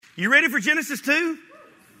You ready for Genesis 2?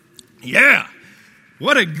 Yeah.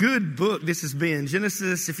 What a good book this has been.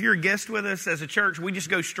 Genesis, if you're a guest with us as a church, we just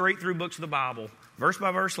go straight through books of the Bible. Verse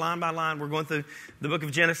by verse, line by line, we're going through the book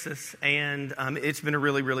of Genesis, and it's been a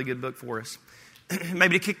really, really good book for us.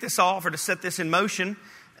 Maybe to kick this off or to set this in motion,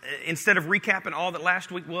 instead of recapping all that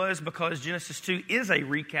last week was, because Genesis 2 is a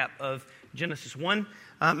recap of Genesis 1,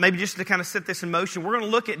 maybe just to kind of set this in motion, we're going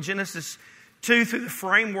to look at Genesis 2 through the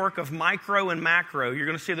framework of micro and macro. You're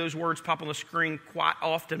going to see those words pop on the screen quite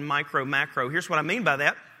often, micro, macro. Here's what I mean by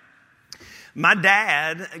that. My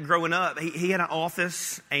dad, growing up, he had an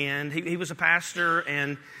office, and he was a pastor,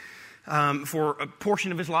 and for a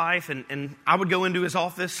portion of his life, and I would go into his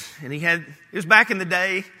office, and it was back in the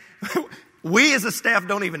day. We as a staff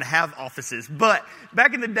don't even have offices, but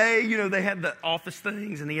back in the day, they had the office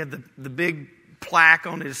things, and he had the big plaque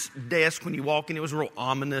on his desk when you walk in. It was real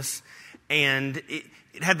ominous. And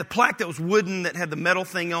it had the plaque that was wooden that had the metal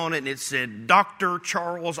thing on it, and it said, Dr.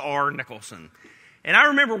 Charles R. Nicholson. And I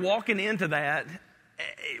remember walking into that,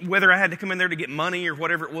 whether I had to come in there to get money or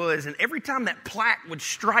whatever it was, and every time that plaque would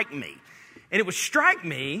strike me, and it would strike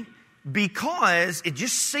me because it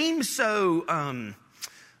just seemed so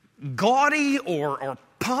gaudy or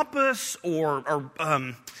pompous or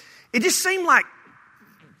it just seemed like,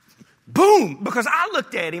 boom, because I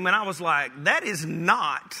looked at him and I was like, that is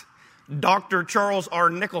not Dr. Charles R.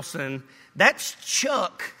 Nicholson. That's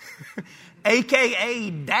Chuck, a.k.a.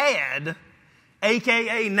 Dad,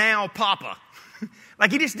 a.k.a. now Papa.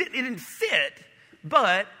 Like it didn't fit,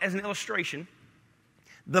 but as an illustration,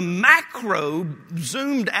 the macro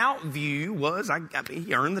zoomed out view was,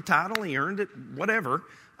 he earned the title, he earned it, whatever,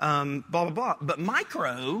 blah, blah, blah. But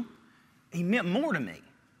micro, he meant more to me.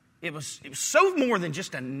 It was so more than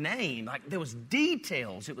just a name. Like there was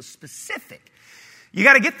details, it was specific. You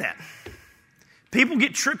got to get that. People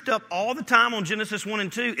get tripped up all the time on Genesis 1 and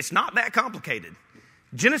 2. It's not that complicated.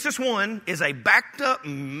 Genesis 1 is a backed up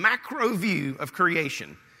macro view of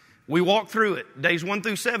creation. We walk through it. Days 1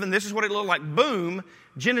 through 7, this is what it looked like. Boom.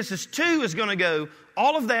 Genesis 2 is going to go,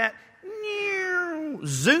 all of that,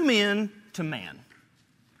 zoom in to man.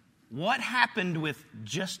 What happened with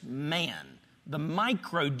just man? The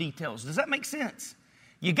micro details. Does that make sense?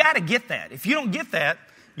 You got to get that. If you don't get that,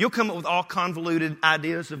 you'll come up with all convoluted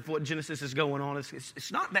ideas of what Genesis is going on.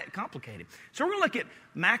 It's not that complicated. So we're going to look at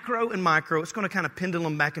macro and micro. It's going to kind of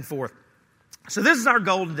pendulum back and forth. So this is our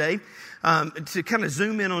goal today, to kind of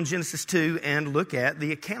zoom in on Genesis 2 and look at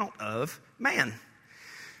the account of man.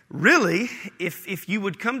 Really, if you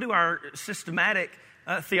would come to our systematic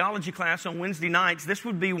theology class on Wednesday nights, this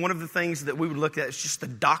would be one of the things that we would look at. It's just the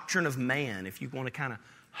doctrine of man, if you want to kind of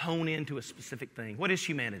hone into a specific thing. What is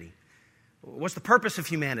humanity? What's the purpose of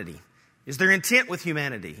humanity? Is there intent with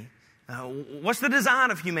humanity? What's the design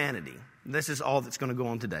of humanity? This is all that's going to go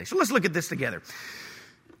on today. So let's look at this together.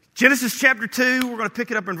 Genesis chapter 2, we're going to pick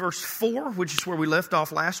it up in verse 4, which is where we left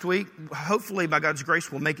off last week. Hopefully, by God's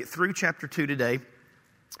grace, we'll make it through chapter 2 today.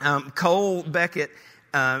 Cole Beckett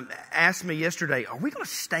asked me yesterday, are we going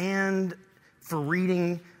to stand for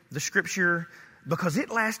reading the scripture? Because it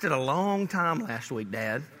lasted a long time last week,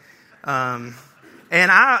 Dad. And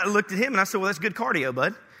I looked at him and I said, well, that's good cardio,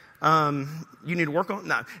 bud. You need to work on it?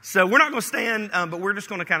 No. So we're not going to stand, but we're just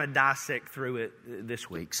going to kind of dissect through it this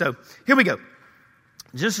week. So here we go.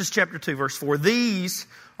 Genesis chapter 2, verse 4. These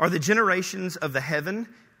are the generations of the heaven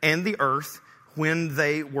and the earth when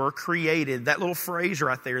they were created. That little phrase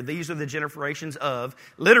right there, these are the generations of,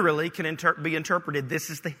 literally can be interpreted, this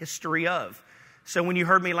is the history of. So when you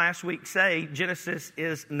heard me last week say Genesis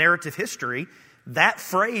is narrative history, that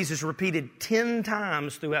phrase is repeated 10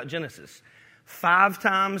 times throughout Genesis. 5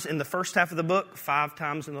 times in the first half of the book, 5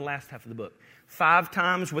 times in the last half of the book. 5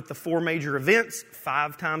 times with the 4 major events,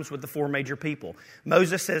 5 times with the 4 major people.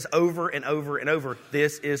 Moses says over and over and over,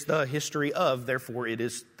 this is the history of, therefore it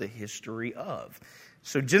is the history of.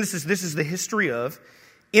 So Genesis, this is the history of,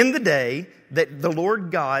 in the day that the Lord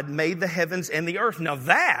God made the heavens and the earth. Now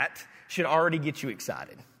that should already get you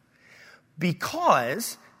excited.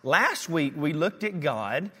 Because last week we looked at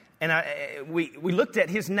God, and we looked at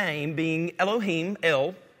His name being Elohim,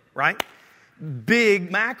 El, right?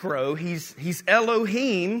 Big macro. He's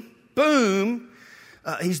Elohim, boom.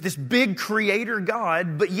 He's this big creator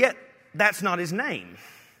God, but yet that's not His name.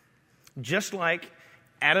 Just like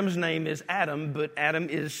Adam's name is Adam, but Adam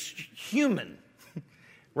is human,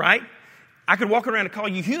 right? I could walk around and call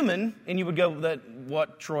you human, and you would go,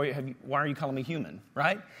 "What, Troy? Why are you calling me human?"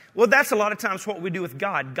 Right? Well, that's a lot of times what we do with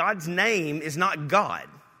God. God's name is not God.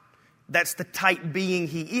 That's the type being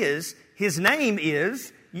He is. His name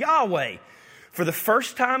is Yahweh. For the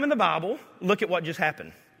first time in the Bible, look at what just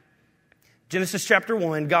happened. Genesis chapter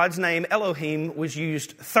 1, God's name, Elohim, was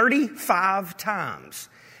used 35 times.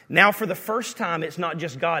 Now, for the first time, it's not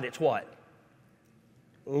just God, it's what?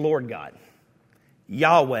 Lord God.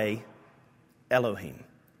 Yahweh, Elohim.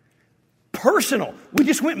 Personal. We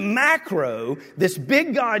just went macro. This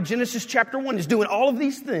big God, Genesis chapter 1, is doing all of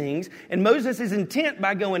these things. And Moses is intent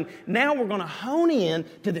by going, now we're going to hone in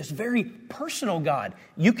to this very personal God.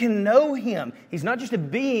 You can know Him. He's not just a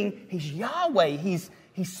being. He's Yahweh. He's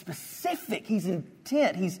specific. He's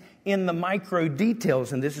intent. He's in the micro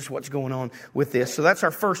details. And this is what's going on with this. So that's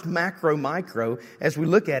our first macro as we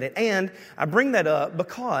look at it. And I bring that up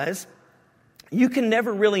because you can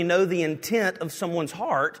never really know the intent of someone's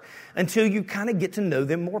heart until you kind of get to know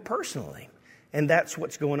them more personally. And that's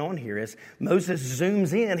what's going on here. As Moses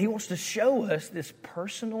zooms in, he wants to show us this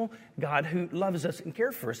personal God who loves us and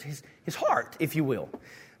cares for us, his heart, if you will.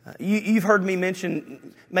 You've heard me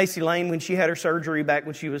mention Macy Lane when she had her surgery back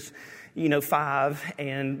when she was, 5,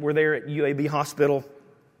 and we're there at UAB Hospital.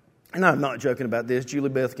 And I'm not joking about this. Julie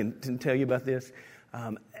Beth can tell you about this.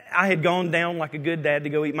 I had gone down like a good dad to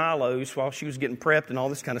go eat Milo's while she was getting prepped and all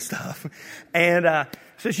this kind of stuff. And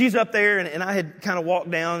so she's up there, and I had kind of walked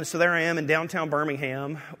down. So there I am in downtown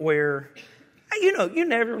Birmingham where, you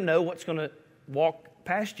never know what's going to walk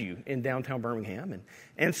past you in downtown Birmingham.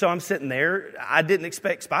 And so I'm sitting there. I didn't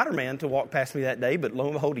expect Spider-Man to walk past me that day, but lo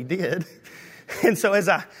and behold, he did. And so as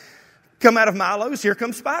I come out of Milo's, here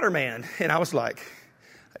comes Spider-Man. And I was like,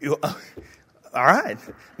 all right,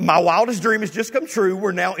 my wildest dream has just come true.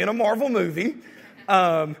 We're now in a Marvel movie.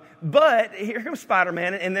 But here comes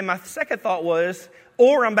Spider-Man. And then my second thought was,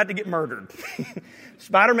 or I'm about to get murdered.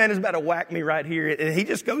 Spider-Man is about to whack me right here. And he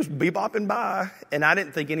just goes bebopping by. And I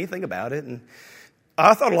didn't think anything about it. And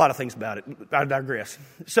I thought a lot of things about it. I digress.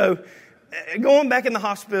 So going back in the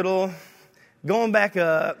hospital, going back,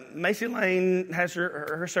 Macy Lane has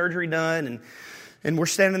her surgery done. And we're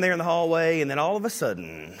standing there in the hallway. And then all of a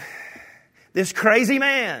sudden, this crazy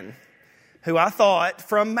man, who I thought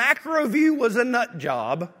from macro view was a nut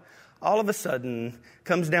job, all of a sudden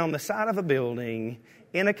comes down the side of a building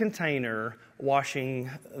in a container washing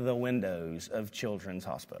the windows of Children's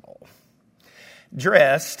Hospital,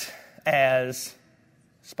 dressed as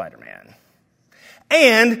Spider-Man.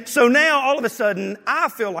 And so now all of a sudden I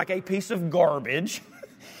feel like a piece of garbage.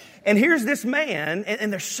 And here's this man,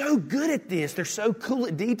 and they're so good at this. They're so cool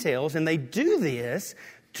at details, and they do this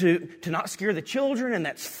to not scare the children, and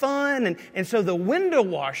that's fun. And so the window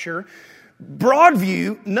washer, broad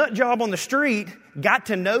view, nut job on the street, got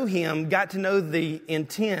to know him, got to know the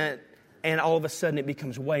intent, and all of a sudden it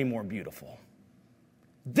becomes way more beautiful.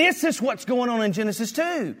 This is what's going on in Genesis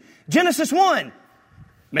 2. Genesis 1,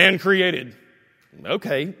 man created.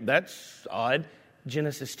 Okay, that's odd.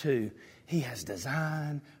 Genesis 2, he has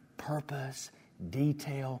design, purpose,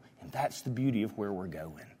 detail, and that's the beauty of where we're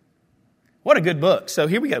going. What a good book. So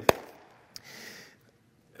here we go.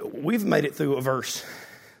 We've made it through a verse.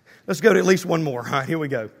 Let's go to at least one more. All right, here we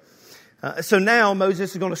go. So now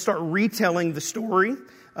Moses is going to start retelling the story.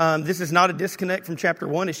 This is not a disconnect from chapter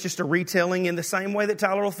 1. It's just a retelling in the same way that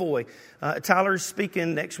Tyler LaFoy. Tyler's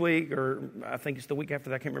speaking next week, or I think it's the week after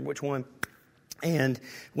that. I can't remember which one. And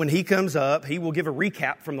when he comes up, he will give a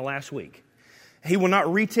recap from the last week. He will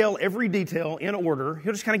not retell every detail in order.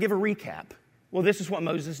 He'll just kind of give a recap. Well, this is what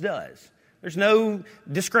Moses does. There's no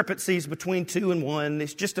discrepancies between 2 and 1.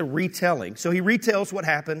 It's just a retelling. So he retells what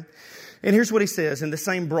happened. And here's what he says in the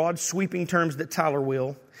same broad, sweeping terms that Tyler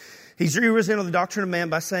will. He zeroes in on the doctrine of man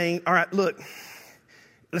by saying, all right, look,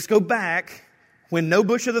 let's go back when no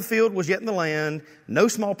bush of the field was yet in the land, no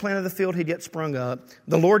small plant of the field had yet sprung up.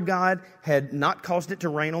 The Lord God had not caused it to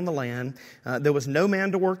rain on the land. There was no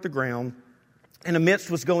man to work the ground. And a mist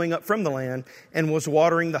was going up from the land and was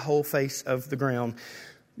watering the whole face of the ground.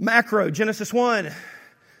 Macro, Genesis 1,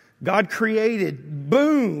 God created,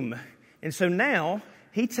 boom. And so now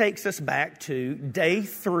he takes us back to day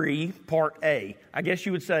 3, part A. I guess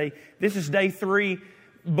you would say this is day 3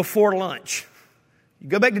 before lunch. You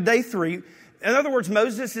go back to day 3. In other words,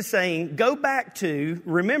 Moses is saying, go back to,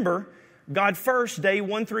 remember, God first, day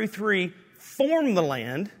 1 through 3, formed the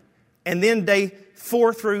land. And then day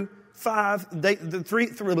 4 through 5,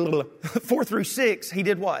 4 through 6, he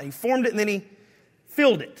did what? He formed it and then he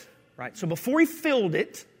filled it, right? So before he filled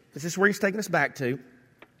it, this is where he's taking us back to.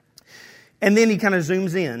 And then he kind of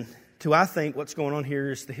zooms in to, I think, what's going on here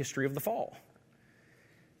is the history of the fall.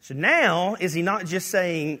 So now, is he not just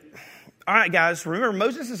saying, all right, guys, remember,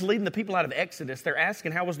 Moses is leading the people out of Exodus. They're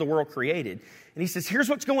asking, how was the world created? And he says, here's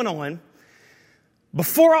what's going on.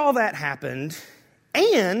 Before all that happened,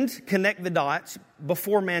 and connect the dots,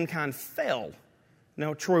 before mankind fell.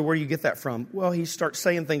 Now, Troy, where do you get that from? Well, he starts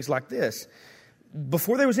saying things like this.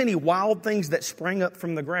 Before there was any wild things that sprang up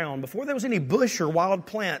from the ground, before there was any bush or wild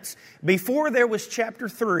plants, before there was chapter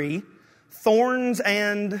 3, thorns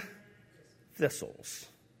and thistles.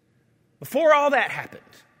 Before all that happened,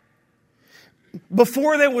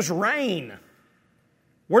 before there was rain.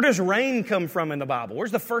 Where does rain come from in the Bible?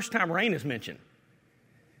 Where's the first time rain is mentioned?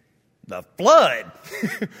 The flood.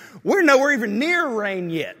 We're nowhere even near rain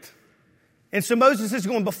yet. And so Moses is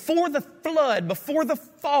going before the flood, before the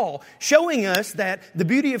fall, showing us that the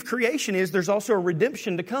beauty of creation is there's also a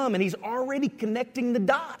redemption to come, and he's already connecting the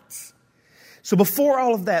dots. So before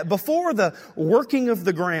all of that, before the working of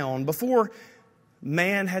the ground, before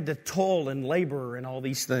man had to toil and labor and all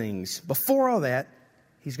these things, before all that,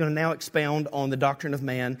 he's going to now expound on the doctrine of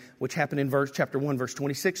man, which happened in chapter 1, verse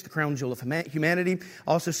 26, the crown jewel of humanity.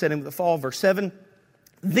 Also said in the fall, verse 7.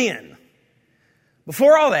 Then,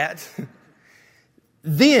 before all that,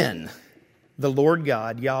 then the Lord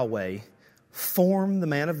God, Yahweh, formed the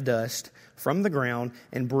man of dust from the ground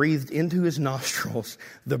and breathed into his nostrils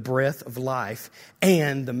the breath of life,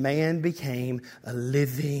 and the man became a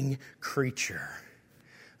living creature.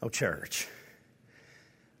 Oh, church,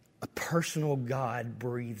 a personal God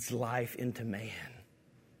breathes life into man,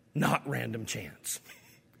 not random chance,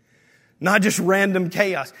 not just random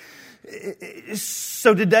chaos.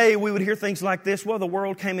 So today we would hear things like this. Well, the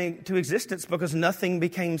world came into existence because nothing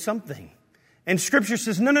became something. And Scripture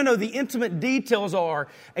says, no. The intimate details are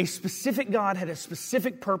a specific God had a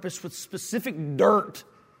specific purpose with specific dirt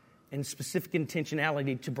and specific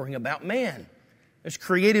intentionality to bring about man. There's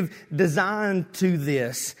creative design to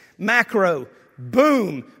this. Macro,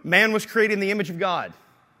 boom, man was created in the image of God.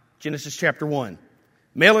 Genesis chapter 1.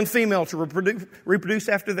 Male and female to reproduce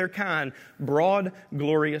after their kind. Broad,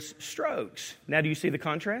 glorious strokes. Now do you see the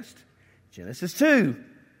contrast? Genesis 2.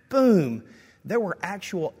 Boom. There were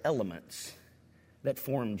actual elements that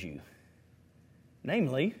formed you.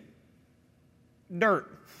 Namely, dirt.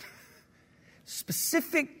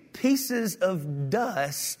 Specific pieces of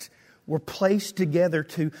dust were placed together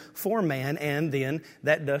to form man, and then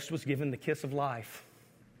that dust was given the kiss of life.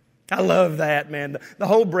 I love that, man. The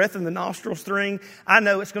whole breath in the nostrils thing. I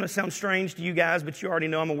know it's going to sound strange to you guys, but you already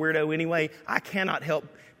know I'm a weirdo anyway. I cannot help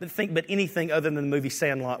but think anything other than the movie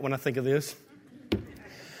Sandlot when I think of this.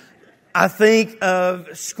 I think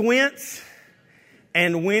of Squints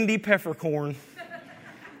and Wendy Peppercorn.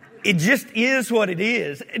 It just is what it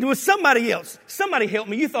is. It was somebody else. Somebody help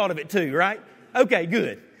me. You thought of it too, right? Okay,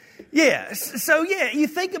 good. Yeah, so you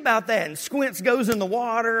think about that, and Squints goes in the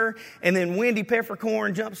water, and then Wendy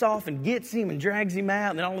Peppercorn jumps off and gets him and drags him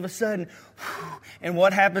out, and then all of a sudden, and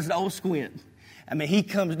what happens to old Squint? I mean,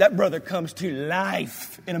 that brother comes to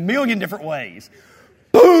life in a million different ways.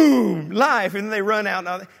 Boom, life, and then they run out.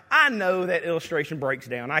 And I know that illustration breaks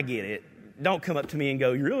down. I get it. Don't come up to me and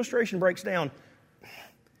go, your illustration breaks down.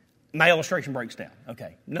 My illustration breaks down.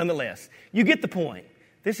 Okay, nonetheless, you get the point.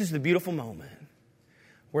 This is the beautiful moment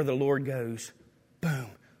where the Lord goes, boom,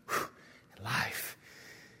 life.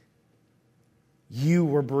 You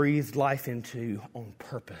were breathed life into on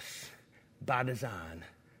purpose, by design,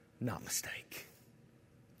 not mistake.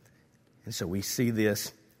 And so we see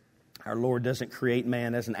this. Our Lord doesn't create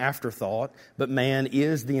man as an afterthought, but man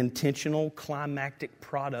is the intentional climactic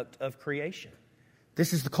product of creation.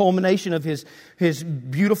 This is the culmination of his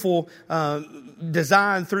beautiful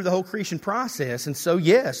design through the whole creation process. And so,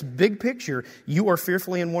 yes, big picture, you are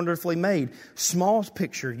fearfully and wonderfully made. Small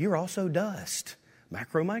picture, you're also dust.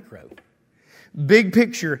 Macro, micro. Big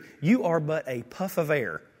picture, you are but a puff of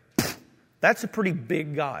air. That's a pretty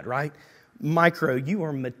big God, right? Micro, you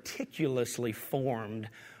are meticulously formed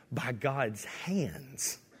by God's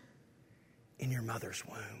hands in your mother's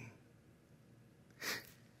womb.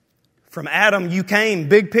 From Adam, you came,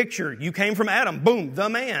 big picture. You came from Adam, boom, the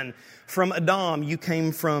man. From Adam, you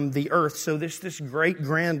came from the earth. So there's this great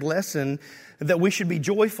grand lesson that we should be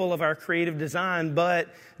joyful of our creative design, but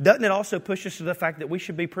doesn't it also push us to the fact that we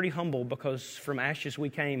should be pretty humble because from ashes we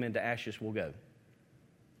came and to ashes we'll go?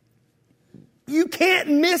 You can't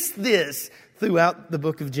miss this throughout the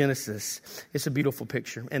book of Genesis. It's a beautiful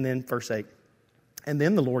picture. And then verse 8. And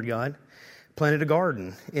then the Lord God planted a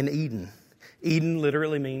garden in Eden. Eden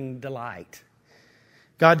literally means delight.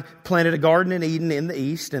 God planted a garden in Eden in the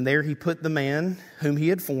east, and there He put the man whom He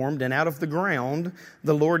had formed, and out of the ground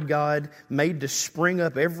the Lord God made to spring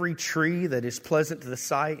up every tree that is pleasant to the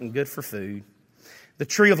sight and good for food. The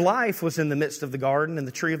tree of life was in the midst of the garden, and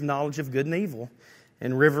the tree of knowledge of good and evil.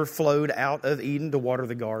 And river flowed out of Eden to water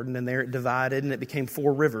the garden, and there it divided, and it became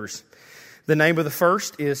 4 rivers. The name of the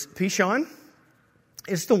first is Pishon.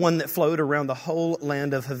 It's the one that flowed around the whole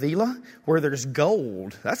land of Havilah, where there's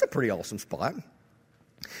gold. That's a pretty awesome spot.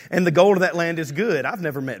 And the gold of that land is good. I've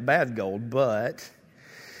never met bad gold, but...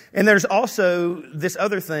 And there's also this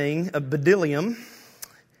other thing, a bdellium,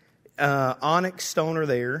 onyx stone are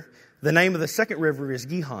there. The name of the second river is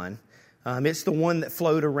Gihon. It's the one that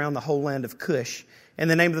flowed around the whole land of Cush. And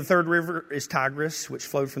the name of the third river is Tigris, which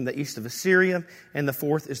flowed from the east of Assyria. And the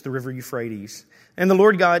fourth is the river Euphrates. And the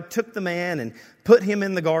Lord God took the man and put him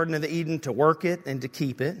in the garden of Eden to work it and to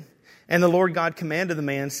keep it. And the Lord God commanded the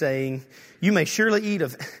man, saying, you may surely eat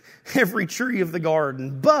of every tree of the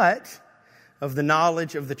garden, but of the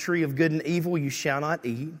knowledge of the tree of good and evil you shall not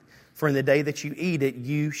eat. For in the day that you eat it,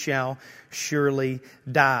 you shall surely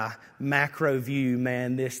die. Macro view,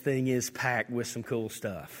 man, this thing is packed with some cool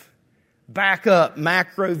stuff. Back up,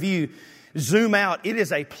 macro view. Zoom out. It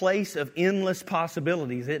is a place of endless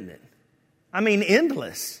possibilities, isn't it? I mean,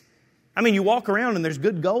 endless. I mean, you walk around and there's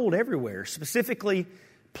good gold everywhere, specifically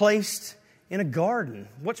placed in a garden.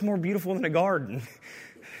 What's more beautiful than a garden?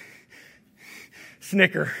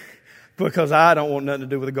 Snicker, because I don't want nothing to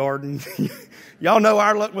do with a garden. Y'all know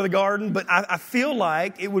our luck with a garden, but I feel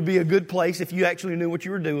like it would be a good place if you actually knew what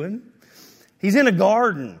you were doing. He's in a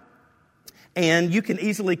garden, and you can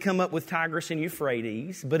easily come up with Tigris and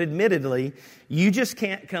Euphrates, but admittedly, you just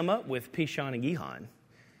can't come up with Pishon and Gihon.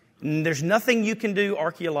 And there's nothing you can do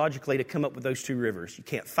archaeologically to come up with those two rivers. You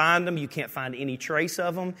can't find them. You can't find any trace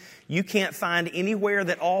of them. You can't find anywhere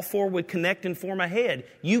that all four would connect and form a head.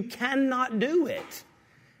 You cannot do it.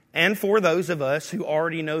 And for those of us who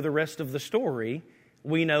already know the rest of the story,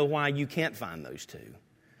 we know why you can't find those two.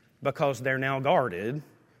 Because they're now guarded,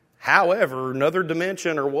 however, another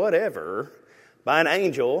dimension or whatever, by an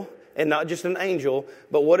angel. And not just an angel,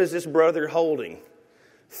 but what is this brother holding?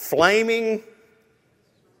 Flaming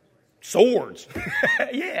swords.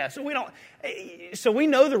 Yeah, so we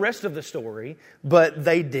know the rest of the story, but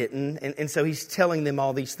they didn't. And so he's telling them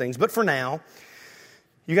all these things. But for now,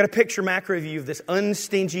 you got a picture macro view of this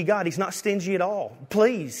unstingy God. He's not stingy at all.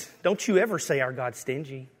 Please, don't you ever say our God's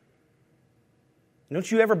stingy. Don't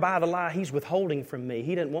you ever buy the lie, he's withholding from me.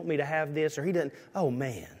 He doesn't want me to have this, or he doesn't. Oh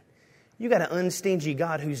man, you got an unstingy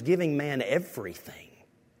God who's giving man everything.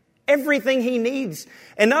 Everything he needs.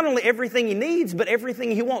 And not only everything he needs, but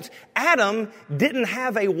everything he wants. Adam didn't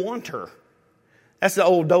have a wanter. That's the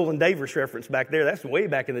old Dolan Davis reference back there. That's way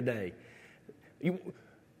back in the day.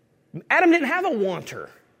 Adam didn't have a wanter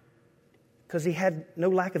because he had no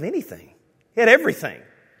lack of anything. He had everything.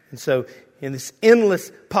 And so in this endless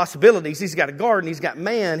possibilities, he's got a garden, he's got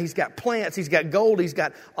man, he's got plants, he's got gold, he's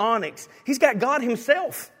got onyx. He's got God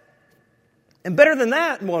himself. And better than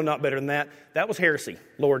that, well, not better than that, that was heresy.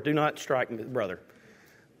 Lord, do not strike me, brother.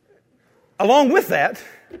 Along with that,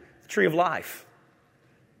 the tree of life.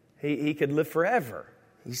 He could live forever.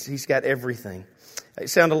 He's got everything. It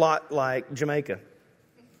sounded a lot like Jamaica.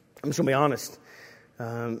 I'm just going to be honest.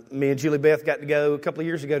 Me and Julie Beth got to go a couple of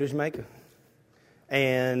years ago to Jamaica.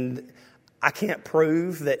 And I can't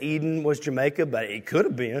prove that Eden was Jamaica, but it could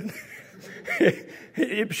have been.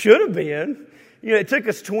 It should have been. You know, it took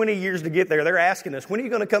us 20 years to get there. They're asking us, when are you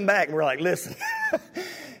going to come back? And we're like, listen,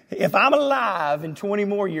 if I'm alive in 20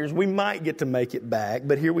 more years, we might get to make it back.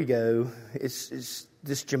 But here we go. It's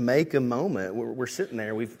this Jamaica moment. We're sitting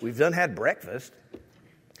there. We've had breakfast.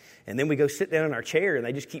 And then we go sit down in our chair, and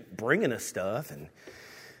they just keep bringing us stuff. And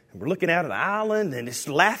we're looking out at the island and just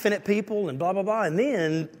laughing at people and blah, blah, blah. And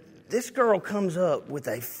then this girl comes up with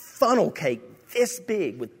a funnel cake this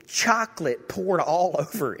big with chocolate poured all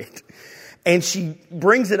over it. And she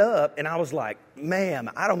brings it up, and I was like, ma'am,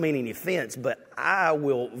 I don't mean any offense, but I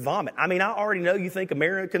will vomit. I mean, I already know you think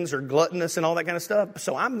Americans are gluttonous and all that kind of stuff,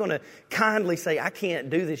 so I'm going to kindly say, I can't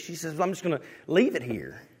do this. She says, well, I'm just going to leave it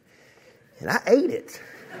here. And I ate it.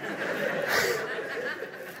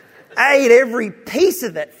 I ate every piece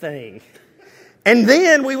of that thing. And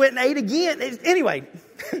then we went and ate again. Anyway,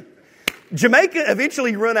 Jamaica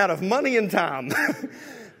eventually run out of money and time.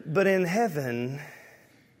 But in heaven,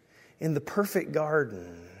 in the perfect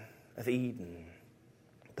garden of Eden,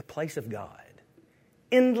 the place of God,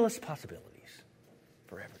 endless possibilities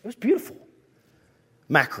forever. It was beautiful.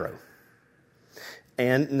 Macro.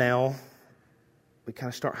 And now we kind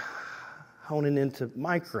of start honing into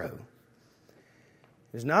micro.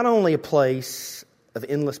 It's not only a place of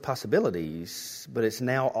endless possibilities, but it's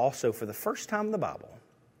now also, for the first time in the Bible,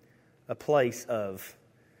 a place of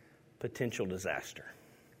potential disaster.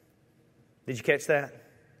 Did you catch that?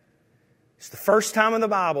 It's the first time in the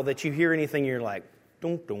Bible that you hear anything, you're like,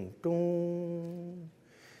 dun, dun, dun.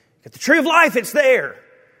 Got the tree of life, it's there.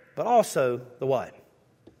 But also, the what?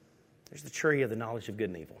 There's the tree of the knowledge of good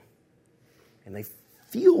and evil. And they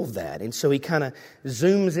feel that. And so he kind of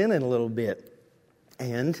zooms in a little bit.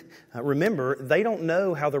 And remember, they don't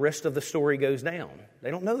know how the rest of the story goes down.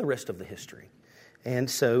 They don't know the rest of the history. And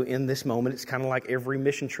so in this moment, it's kind of like every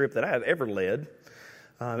mission trip that I've ever led.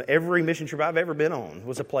 Every mission trip I've ever been on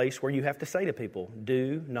was a place where you have to say to people,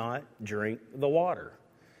 do not drink the water.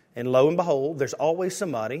 And lo and behold, there's always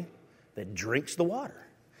somebody that drinks the water.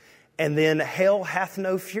 And then hell hath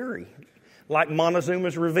no fury, like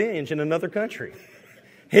Montezuma's revenge in another country.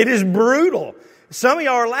 It is brutal. Some of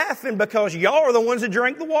y'all are laughing because y'all are the ones that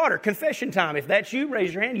drank the water. Confession time. If that's you,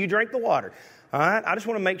 raise your hand. You drank the water. All right? I just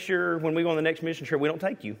want to make sure when we go on the next mission trip, we don't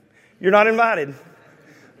take you. You're not invited.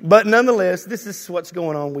 But nonetheless, this is what's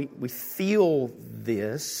going on. We feel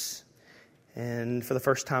this. And for the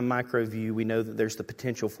first time micro view, we know that there's the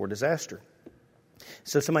potential for disaster.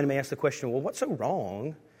 So somebody may ask the question, well, what's so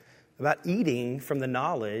wrong about eating from the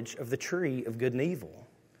knowledge of the tree of good and evil?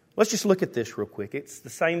 Let's just look at this real quick. It's the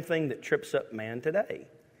same thing that trips up man today.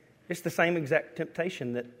 It's the same exact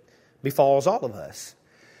temptation that befalls all of us.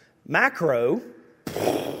 Macro,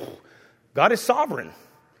 God is sovereign.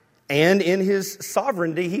 And in His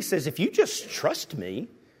sovereignty, He says, if you just trust me,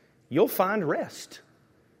 you'll find rest.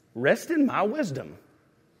 Rest in my wisdom.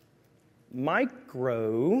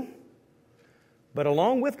 Micro, but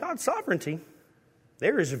along with God's sovereignty,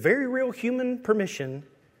 there is very real human permission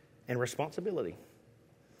and responsibility.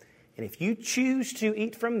 And if you choose to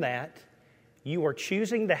eat from that, you are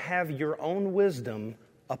choosing to have your own wisdom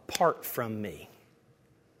apart from me.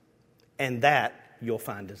 And that you'll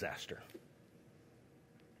find disaster.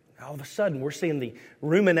 All of a sudden, we're seeing the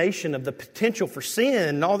rumination of the potential for sin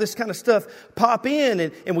and all this kind of stuff pop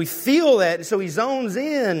in, and we feel that, and so he zones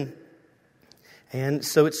in. And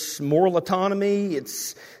so it's moral autonomy,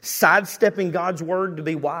 it's sidestepping God's word to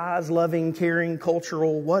be wise, loving, caring,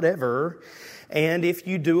 cultural, whatever. And if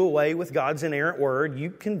you do away with God's inerrant word,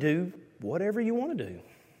 you can do whatever you want to do.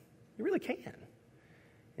 You really can.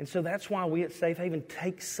 And so that's why we at Safe Haven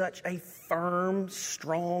take such a firm,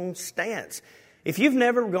 strong stance. If you've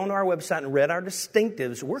never gone to our website and read our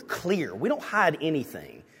distinctives, we're clear. We don't hide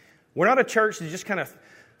anything. We're not a church that just kind of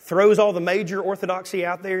throws all the major orthodoxy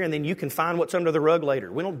out there and then you can find what's under the rug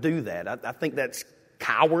later. We don't do that. I think that's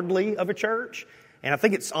cowardly of a church. And I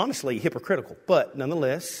think it's honestly hypocritical. But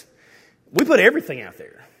nonetheless, we put everything out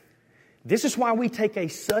there. This is why we take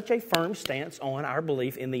such a firm stance on our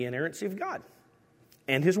belief in the inerrancy of God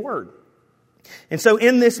and His Word. And so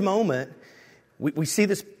in this moment, we see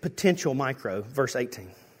this potential micro, verse 18.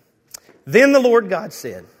 Then the Lord God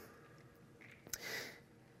said,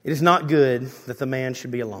 it is not good that the man should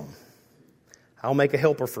be alone. I'll make a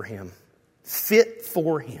helper for him, fit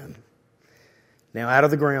for him. Now out of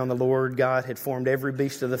the ground the Lord God had formed every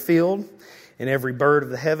beast of the field and every bird of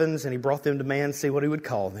the heavens, and He brought them to man to see what He would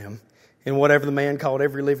call them. And whatever the man called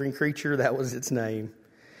every living creature, that was its name.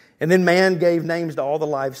 And then man gave names to all the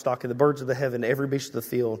livestock and the birds of the heaven, to every beast of the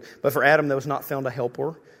field. But for Adam there was not found a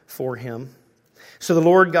helper for him. So the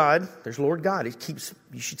Lord God, there's Lord God, you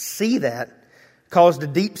should see that, caused a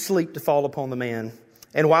deep sleep to fall upon the man.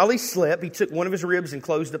 And while he slept, He took one of his ribs and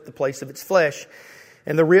closed up the place of its flesh.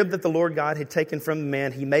 And the rib that the Lord God had taken from the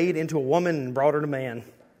man, He made into a woman and brought her to man.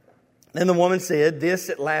 Then the woman said, this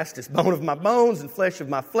at last is bone of my bones and flesh of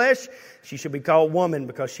my flesh. She shall be called woman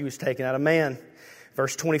because she was taken out of man.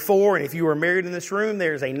 Verse 24, and if you were married in this room,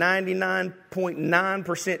 there's a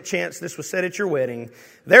 99.9% chance this was said at your wedding.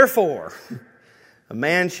 Therefore, a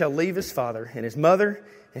man shall leave his father and his mother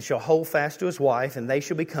and shall hold fast to his wife, and they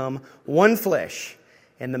shall become one flesh.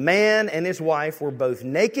 And the man and his wife were both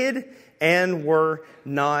naked and were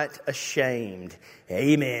not ashamed.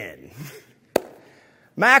 Amen.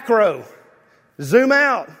 Macro, zoom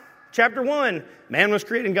out. Chapter 1, man was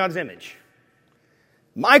created in God's image.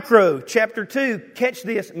 Micro, chapter 2, catch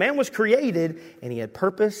this. Man was created and he had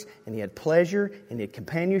purpose and he had pleasure and he had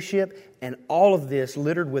companionship, and all of this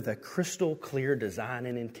littered with a crystal clear design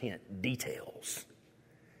and intent, details.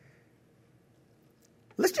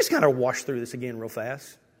 Let's just kind of wash through this again real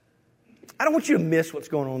fast. I don't want you to miss what's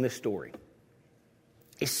going on in this story.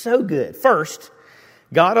 It's so good. First,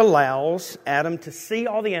 God allows Adam to see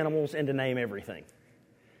all the animals and to name everything.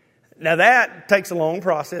 Now that takes a long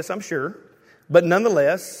process, I'm sure. But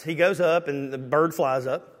nonetheless, he goes up and the bird flies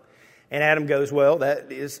up. And Adam goes, well, that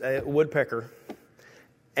is a woodpecker.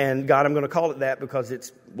 And God, I'm going to call it that because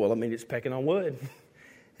it's pecking on wood.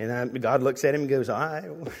 And God looks at him and goes, all right,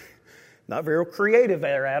 not very creative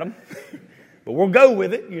there, Adam. But we'll go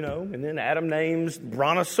with it, And then Adam names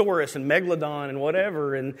brontosaurus and megalodon and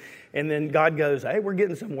whatever. And then God goes, hey, we're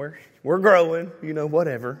getting somewhere. We're growing,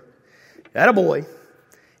 whatever. Attaboy.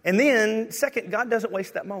 And then, second, God doesn't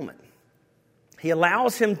waste that moment. He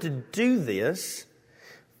allows him to do this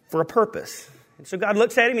for a purpose. And so God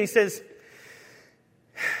looks at him and he says,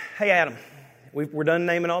 hey, Adam, we're done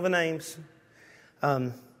naming all the names.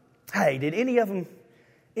 Hey, did any of them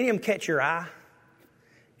catch your eye?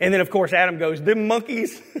 And then, of course, Adam goes, them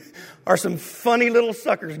monkeys are some funny little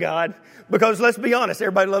suckers, God. Because let's be honest,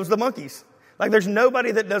 everybody loves the monkeys. Like, there's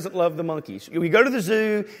nobody that doesn't love the monkeys. We go to the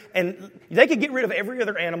zoo, and they could get rid of every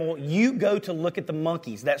other animal. You go to look at the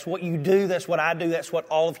monkeys. That's what you do. That's what I do. That's what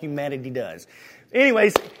all of humanity does.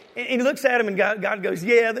 Anyways, and he looks at him, and God goes,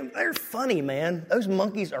 yeah, they're funny, man. Those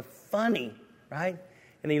monkeys are funny, right?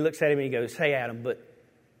 And then he looks at him, and he goes, hey, Adam, but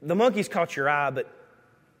the monkeys caught your eye, but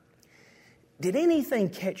did anything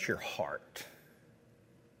catch your heart?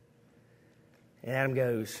 And Adam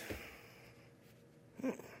goes,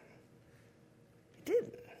 it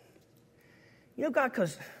didn't. You know, God,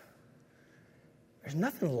 because there's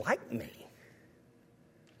nothing like me.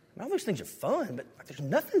 All those things are fun, but there's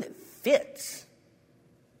nothing that fits.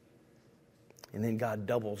 And then God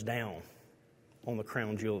doubles down on the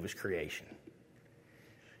crown jewel of his creation.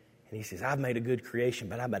 And he says, I've made a good creation,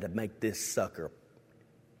 but I'm about to make this sucker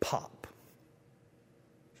pop.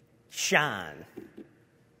 Shine.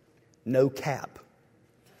 No cap.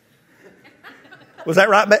 Was that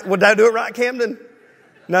right? Would I do it right, Camden?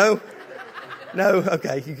 No? No?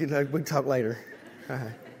 Okay, we can talk later. All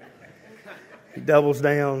right. He doubles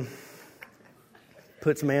down,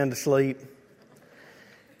 puts man to sleep,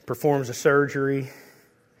 performs a surgery.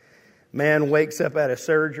 Man wakes up out of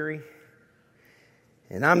surgery.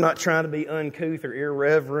 And I'm not trying to be uncouth or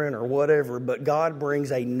irreverent or whatever, but God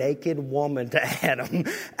brings a naked woman to Adam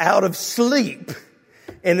out of sleep.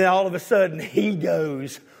 And then all of a sudden he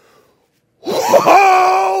goes,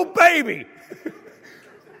 whoa, baby!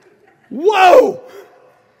 Whoa!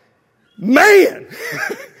 Man!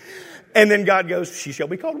 And then God goes, she shall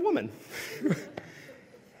be called woman.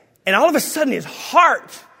 And all of a sudden his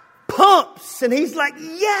heart pumps and he's like,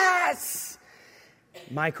 yes!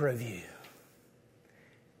 Micro view.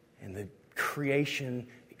 And the creation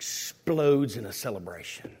explodes in a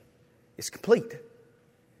celebration. It's complete.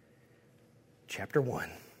 Chapter 1,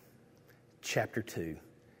 chapter 2,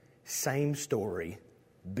 same story,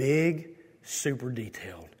 big, super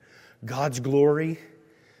detailed. God's glory,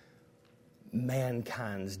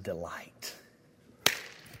 mankind's delight.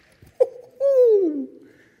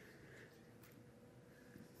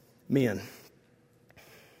 Men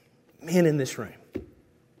in this room,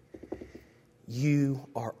 you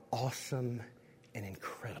are awesome and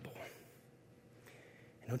incredible.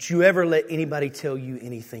 And don't you ever let anybody tell you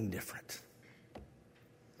anything different.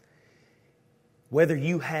 Whether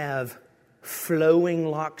you have flowing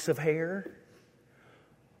locks of hair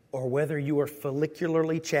or whether you are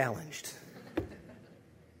follicularly challenged.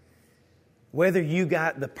 Whether you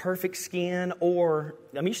got the perfect skin or,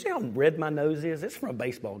 you see how red my nose is? It's from a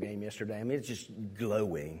baseball game yesterday. It's just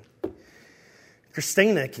glowing.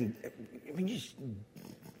 Christina can, just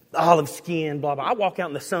olive skin, blah, blah. I walk out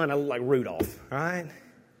in the sun, I look like Rudolph, all right?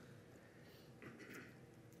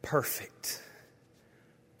 Perfect.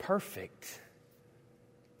 Perfect.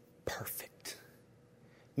 Perfect.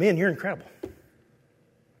 Men, you're incredible.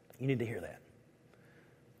 You need to hear that.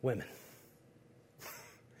 Women.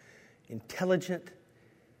 Intelligent.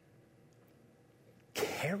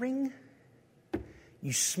 Caring.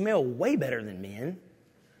 You smell way better than men.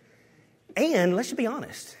 And let's be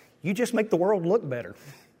honest, you just make the world look better.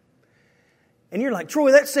 And you're like,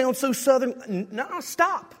 Troy, that sounds so southern. No,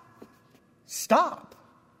 stop. Stop.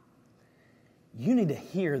 You need to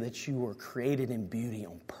hear that you were created in beauty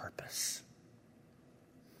on purpose.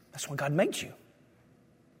 That's why God made you.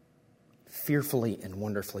 Fearfully and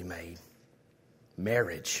wonderfully made.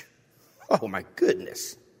 Marriage. Oh my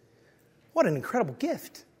goodness. What an incredible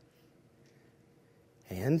gift.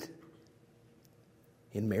 And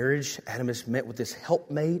in marriage, Adam is met with this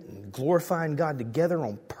helpmate and glorifying God together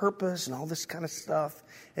on purpose and all this kind of stuff.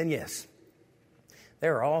 And yes,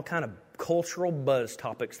 there are all kind of cultural buzz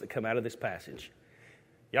topics that come out of this passage.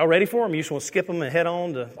 Y'all ready for them? You just want to skip them and head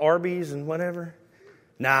on to Arby's and whatever?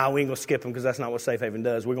 Nah, we ain't going to skip them because that's not what Safe Haven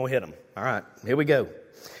does. We're going to hit them. All right, here we go.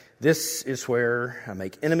 This is where I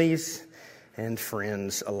make enemies and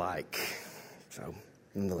friends alike. So,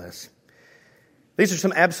 nonetheless. These are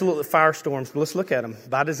some absolute firestorms, but let's look at them.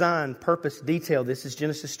 By design, purpose, detail. This is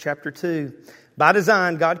Genesis chapter 2. By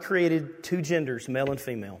design, God created two genders, male and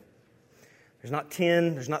female. There's not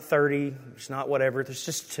 10, there's not 30, there's not whatever, there's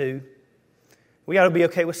just two. We got to be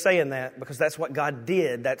okay with saying that because that's what God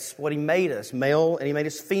did. That's what He made us, male, and He made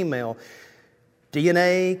us female.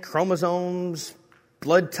 DNA, chromosomes,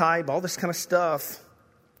 blood type, all this kind of stuff.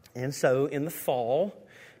 And so in the fall,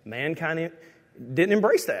 mankind didn't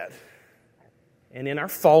embrace that. And in our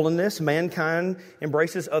fallenness, mankind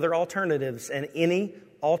embraces other alternatives. And any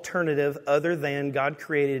alternative other than God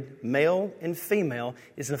created male and female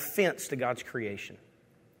is an offense to God's creation.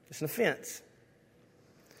 It's an offense.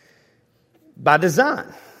 By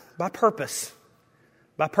design, by purpose.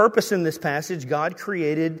 By purpose in this passage, God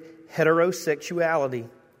created heterosexuality.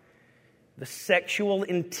 The sexual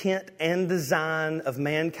intent and design of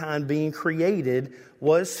mankind being created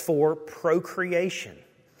was for procreation.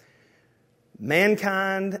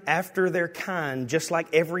 Mankind after their kind, just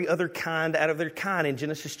like every other kind out of their kind in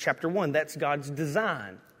Genesis chapter 1. That's God's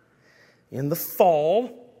design. In the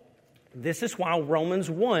fall, this is why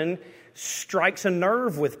Romans 1 strikes a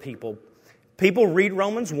nerve with people. People read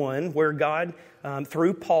Romans 1 where God,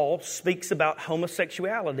 through Paul, speaks about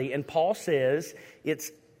homosexuality. And Paul says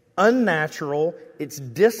it's unnatural, it's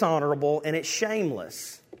dishonorable, and it's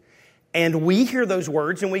shameless. And we hear those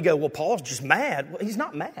words and we go, well, Paul's just mad. Well, he's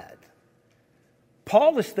not mad.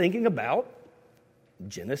 Paul is thinking about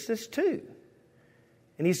Genesis 2.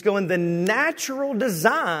 And he's going, the natural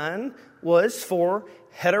design was for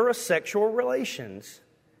heterosexual relations.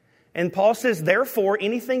 And Paul says, therefore,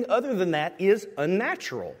 anything other than that is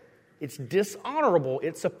unnatural. It's dishonorable.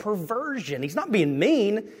 It's a perversion. He's not being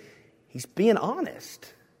mean. He's being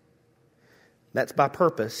honest. That's by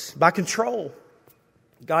purpose. By control.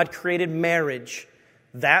 God created marriage.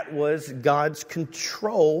 That was God's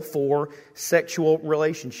control for sexual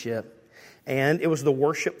relationship. And it was the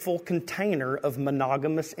worshipful container of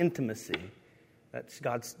monogamous intimacy. That's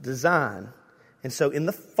God's design. And so in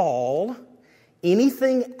the fall,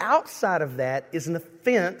 anything outside of that is an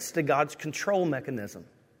offense to God's control mechanism.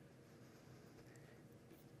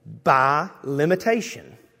 By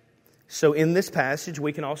limitation. So in this passage,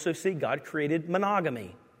 we can also see God created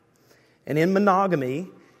monogamy. And in monogamy,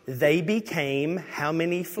 they became how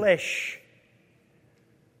many flesh?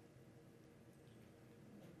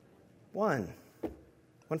 One.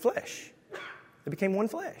 One flesh. They became one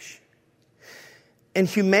flesh. And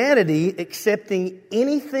humanity accepting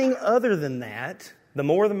anything other than that, the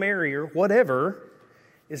more the merrier, whatever,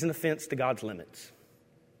 is an offense to God's limits.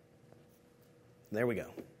 There we go.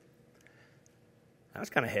 That's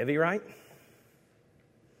kind of heavy, right?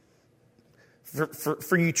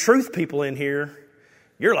 For you truth people in here,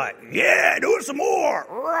 you're like, yeah, do it some more.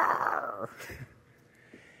 Rawr.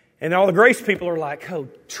 And all the grace people are like, oh,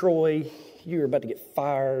 Troy, you're about to get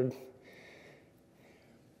fired.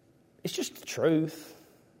 It's just the truth.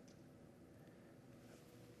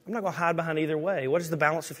 I'm not going to hide behind either way. What is the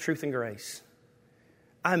balance of truth and grace?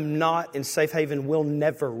 I'm not, in Safe Haven, will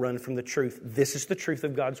never run from the truth. This is the truth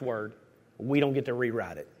of God's Word. We don't get to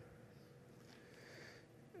rewrite it.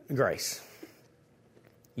 Grace.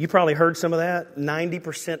 You probably heard some of that.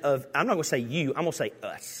 90% of, I'm not going to say you, I'm going to say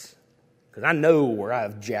us. Because I know where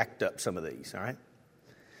I've jacked up some of these, all right?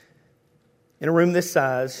 In a room this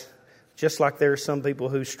size, just like there are some people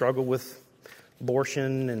who struggle with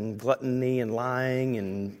abortion and gluttony and lying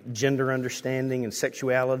and gender understanding and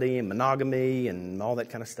sexuality and monogamy and all that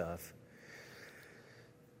kind of stuff.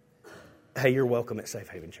 Hey, you're welcome at Safe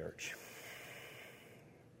Haven Church.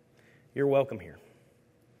 You're welcome here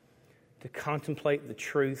to contemplate the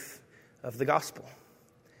truth of the gospel,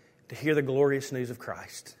 to hear the glorious news of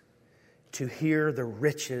Christ, to hear the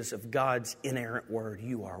riches of God's inerrant word.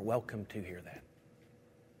 You are welcome to hear that.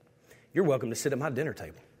 You're welcome to sit at my dinner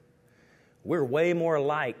table. We're way more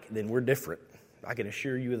alike than we're different. I can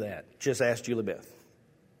assure you of that. Just ask Julie Beth.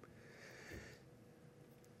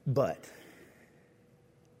 But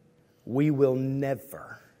we will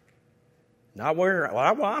never, not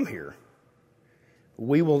while I'm here,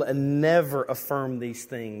 we will never affirm these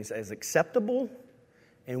things as acceptable,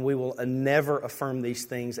 and we will never affirm these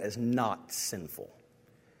things as not sinful,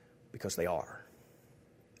 because they are,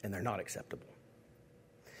 and they're not acceptable.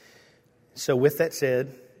 So with that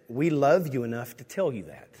said, we love you enough to tell you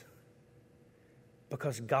that,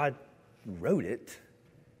 because God wrote it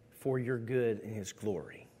for your good and His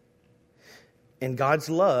glory. And God's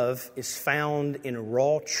love is found in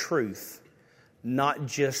raw truth, not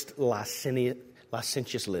just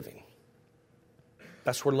licentious living.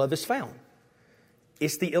 That's where love is found.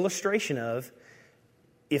 It's the illustration of,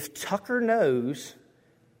 if Tucker knows,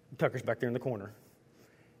 Tucker's back there in the corner,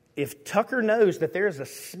 if Tucker knows that there's a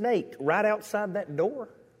snake right outside that door,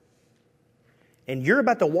 and you're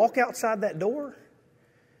about to walk outside that door,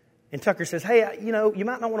 and Tucker says, hey, you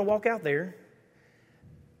might not want to walk out there.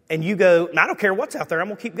 And you go, I don't care what's out there, I'm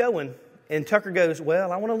going to keep going. And Tucker goes,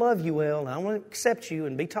 well, I want to love you well, and I want to accept you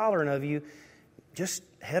and be tolerant of you. Just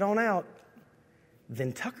head on out.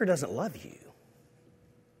 Then Tucker doesn't love you.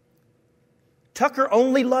 Tucker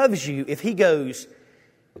only loves you if he goes,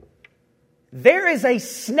 there is a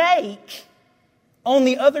snake on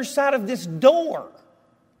the other side of this door.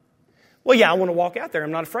 Well, yeah, I want to walk out there. I'm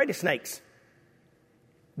not afraid of snakes.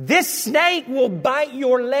 This snake will bite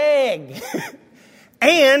your leg.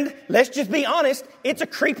 And, let's just be honest, it's a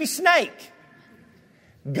creepy snake.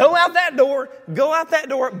 Go out that door,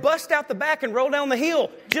 bust out the back and roll down the hill.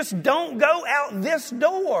 Just don't go out this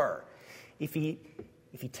door. If he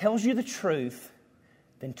tells you the truth,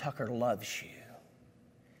 then Tucker loves you.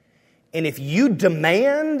 And if you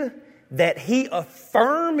demand that he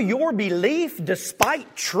affirm your belief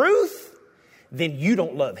despite truth, then you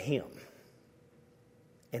don't love him.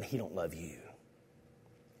 And he don't love you.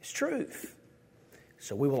 It's truth.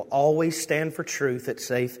 So we will always stand for truth at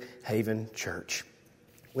Safe Haven Church.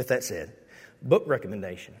 With that said, book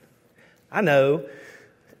recommendation. I know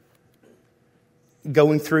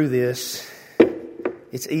going through this,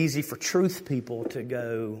 it's easy for truth people to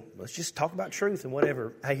go, let's just talk about truth and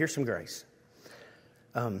whatever. Hey, here's some grace.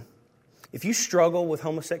 If you struggle with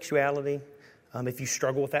homosexuality, if you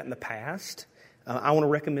struggle with that in the past, I want to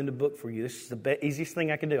recommend a book for you. This is the easiest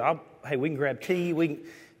thing I can do. Hey, we can grab tea,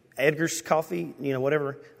 Edgar's coffee,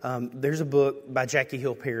 whatever. There's a book by Jackie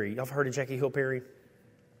Hill Perry. Y'all have heard of Jackie Hill Perry?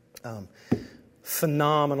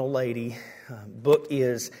 Phenomenal lady. Book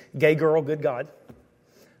is Gay Girl, Good God.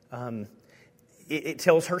 It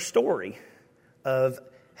tells her story of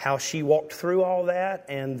how she walked through all that,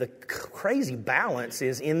 and the crazy balance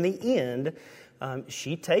is in the end,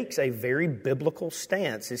 she takes a very biblical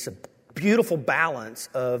stance. It's a beautiful balance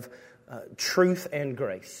of truth and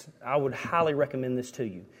grace. I would highly recommend this to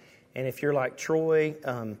you. And if you're like, Troy,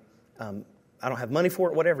 I don't have money for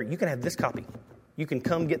it, whatever, you can have this copy. You can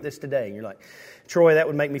come get this today. And you're like, Troy, that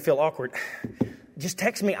would make me feel awkward. Just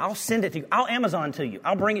text me. I'll send it to you. I'll Amazon to you.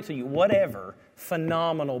 I'll bring it to you. Whatever.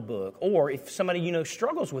 Phenomenal book. Or if somebody you know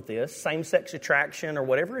struggles with this, same-sex attraction or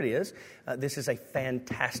whatever it is, this is a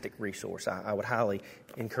fantastic resource. I would highly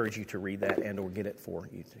encourage you to read that and or get it for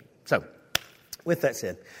you. So, with that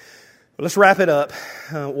said, let's wrap it up.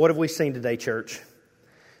 What have we seen today, church?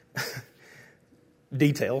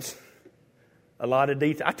 Details. A lot of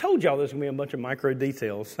detail. I told y'all there's going to be a bunch of micro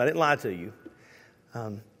details. I didn't lie to you.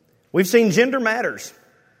 We've seen gender matters.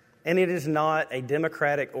 And it is not a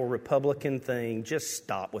Democratic or Republican thing. Just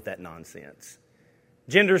stop with that nonsense.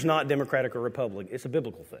 Gender's not Democratic or Republican. It's a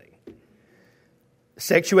biblical thing.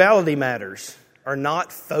 Sexuality matters are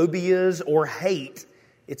not phobias or hate.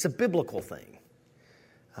 It's a biblical thing.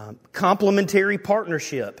 Complementary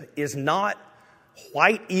partnership is not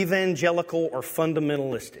white evangelical or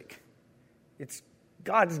fundamentalistic. It's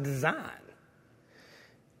God's design.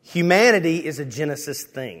 Humanity is a Genesis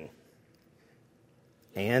thing.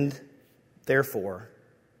 And therefore,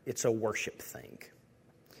 it's a worship thing.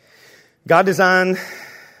 God designed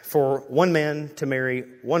for one man to marry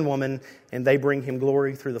one woman, and they bring him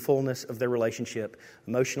glory through the fullness of their relationship,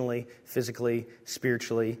 emotionally, physically,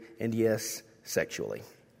 spiritually, and yes, sexually.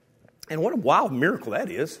 And what a wild miracle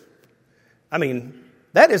that is. I mean,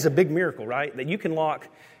 that is a big miracle, right? That you can lock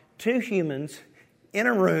two humans in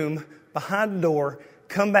a room behind a door,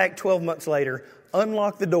 come back 12 months later,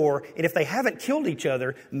 unlock the door, and if they haven't killed each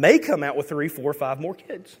other, may come out with 3, 4, 5 more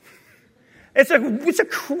kids. It's a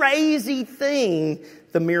crazy thing,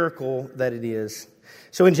 the miracle that it is.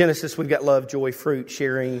 So in Genesis, we've got love, joy, fruit,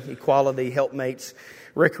 sharing, equality, helpmates,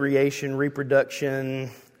 recreation,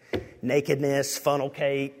 reproduction, nakedness, funnel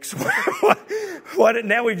cakes.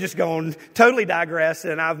 Now we've just gone totally digressed,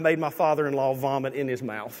 and I've made my father-in-law vomit in his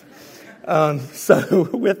mouth. So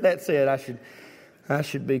with that said, I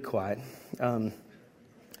should be quiet.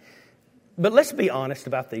 But let's be honest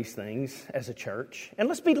about these things as a church, and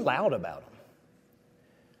let's be loud about them.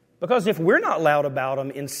 Because if we're not loud about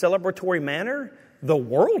them in celebratory manner, the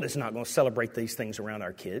world is not going to celebrate these things around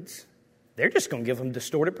our kids. They're just going to give them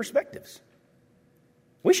distorted perspectives.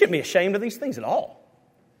 We shouldn't be ashamed of these things at all.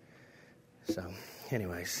 So,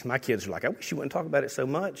 anyways, my kids are like, I wish you wouldn't talk about it so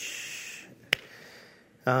much.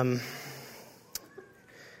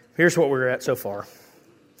 Here's what we're at so far.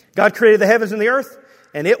 God created the heavens and the earth,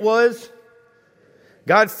 and it was.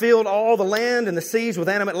 God filled all the land and the seas with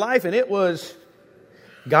animate life, and it was.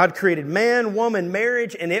 God created man, woman,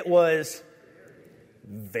 marriage, and it was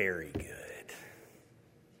very good.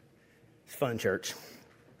 It's fun, church.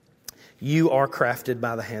 You are crafted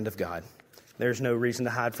by the hand of God. There's no reason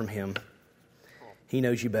to hide from Him. He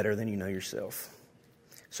knows you better than you know yourself.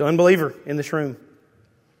 So, unbeliever in this room,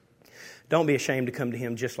 don't be ashamed to come to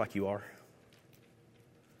Him just like you are.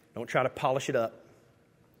 Don't try to polish it up.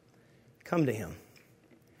 Come to Him.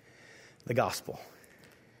 The gospel.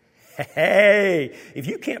 Hey, if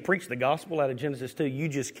you can't preach the gospel out of Genesis 2, you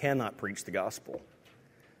just cannot preach the gospel.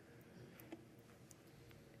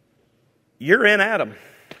 You're in Adam.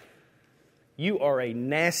 You are a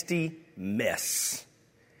nasty mess.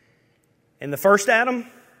 And the first Adam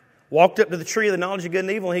walked up to the tree of the knowledge of good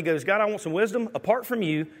and evil, and he goes, God, I want some wisdom. Apart from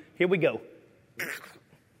you, here we go.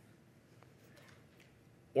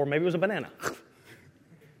 Or maybe it was a banana.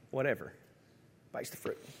 Whatever. Bites the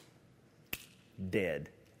fruit. Dead.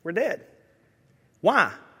 We're dead.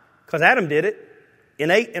 Why? Because Adam did it,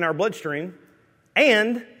 innate in our bloodstream,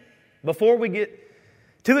 and before we get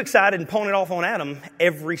too excited and pawn it off on Adam,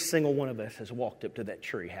 every single one of us has walked up to that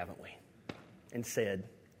tree, haven't we? And said,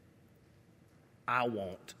 I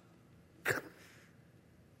want.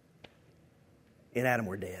 In Adam,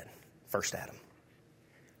 we're dead. First Adam.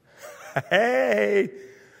 Hey!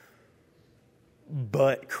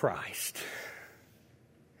 But Christ.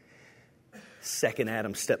 Second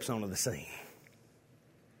Adam steps onto the scene.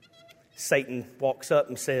 Satan walks up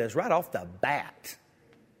and says, right off the bat,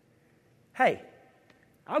 hey,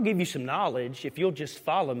 I'll give you some knowledge if you'll just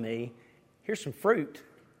follow me. Here's some fruit.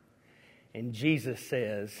 And Jesus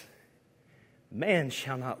says, man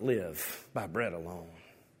shall not live by bread alone,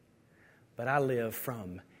 but I live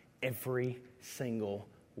from every single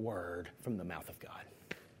word from the mouth of God.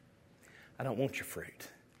 I don't want your fruit.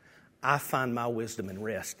 I find my wisdom and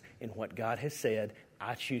rest in what God has said.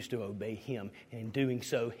 I choose to obey Him. And in doing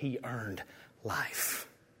so, He earned life.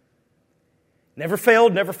 Never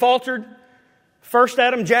failed, never faltered. First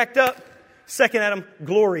Adam jacked up. Second Adam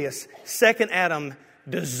glorious. Second Adam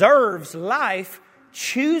deserves life,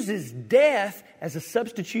 chooses death as a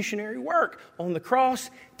substitutionary work on the cross,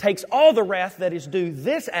 takes all the wrath that is due.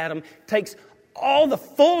 This Adam takes all the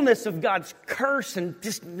fullness of God's curse and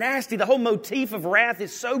just nasty. The whole motif of wrath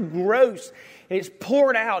is so gross. And it's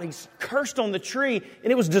poured out. He's cursed on the tree.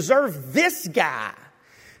 And it was deserved this guy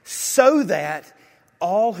so that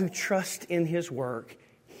all who trust in His work,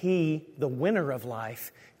 he, the winner of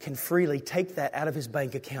life, can freely take that out of his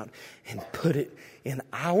bank account and put it in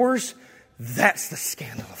ours. That's the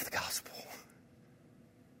scandal of the gospel.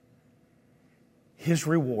 His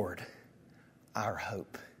reward, our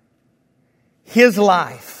hope. His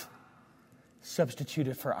life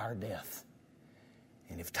substituted for our death.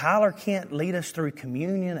 And if Tyler can't lead us through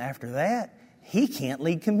communion after that, he can't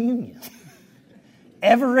lead communion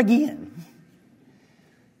ever again.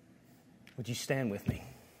 Would you stand with me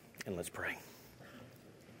and let's pray.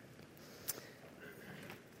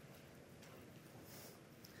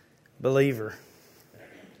 Believer,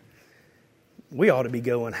 we ought to be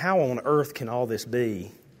going, how on earth can all this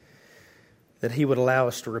be? That He would allow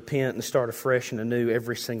us to repent and start afresh and anew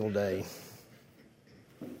every single day.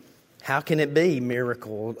 How can it be,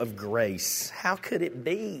 miracle of grace? How could it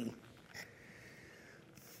be?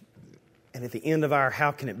 And at the end of our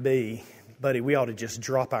how can it be, buddy, we ought to just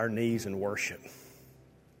drop our knees and worship.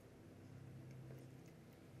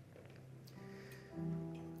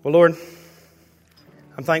 Well, Lord,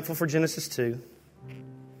 I'm thankful for Genesis 2.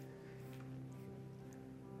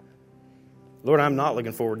 Lord, I'm not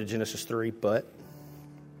looking forward to Genesis 3, but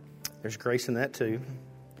there's grace in that too.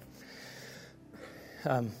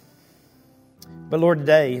 But Lord,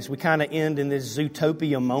 today, as we kind of end in this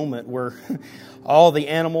Zootopia moment where all the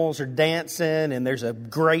animals are dancing and there's a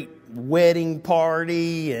great wedding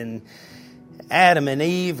party and Adam and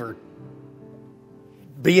Eve are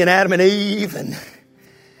being Adam and Eve, and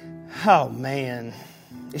oh man,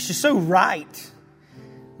 it's just so right.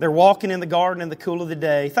 They're walking in the garden in the cool of the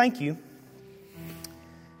day. Thank you.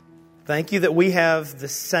 Thank you that we have the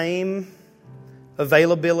same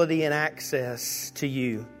availability and access to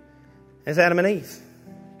you as Adam and Eve.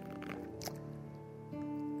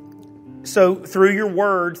 So through your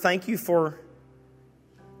word, thank you for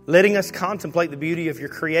letting us contemplate the beauty of your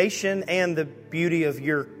creation and the beauty of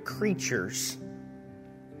your creatures.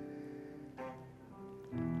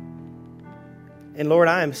 And Lord,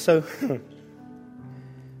 I am so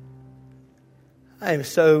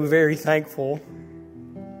very thankful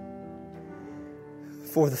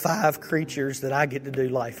for the 5 creatures that I get to do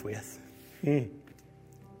life with. God,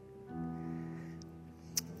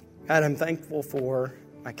 I'm thankful for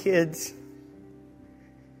my kids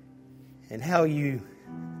and how you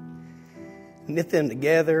knit them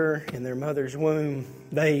together in their mother's womb.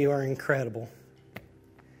 They are incredible.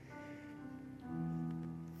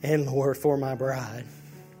 And Lord, for my bride.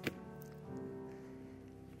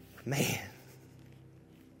 Man.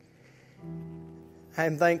 I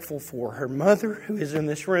am thankful for her mother who is in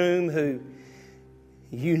this room, who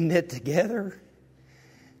you knit together.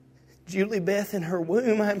 Julie Beth in her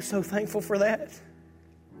womb, I am so thankful for that.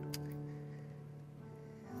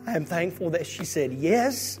 I am thankful that she said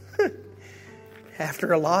yes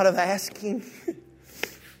after a lot of asking.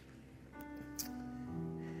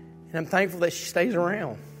 And I'm thankful that she stays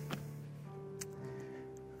around.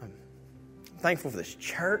 I'm thankful for this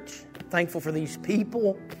church. I'm thankful for these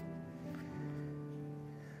people. I'm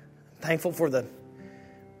thankful for the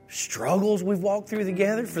struggles we've walked through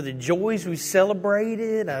together, for the joys we've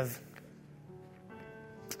celebrated.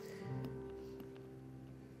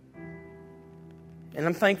 And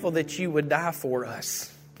I'm thankful that you would die for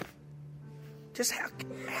us. Just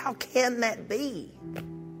how can that be?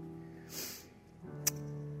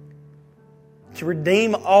 To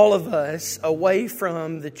redeem all of us away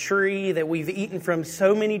from the tree that we've eaten from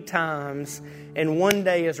so many times, and one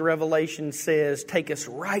day, as Revelation says, take us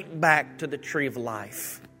right back to the tree of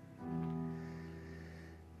life.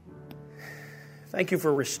 Thank you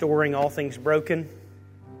for restoring all things broken.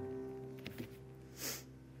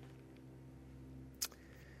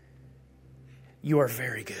 You are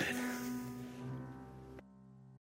very good.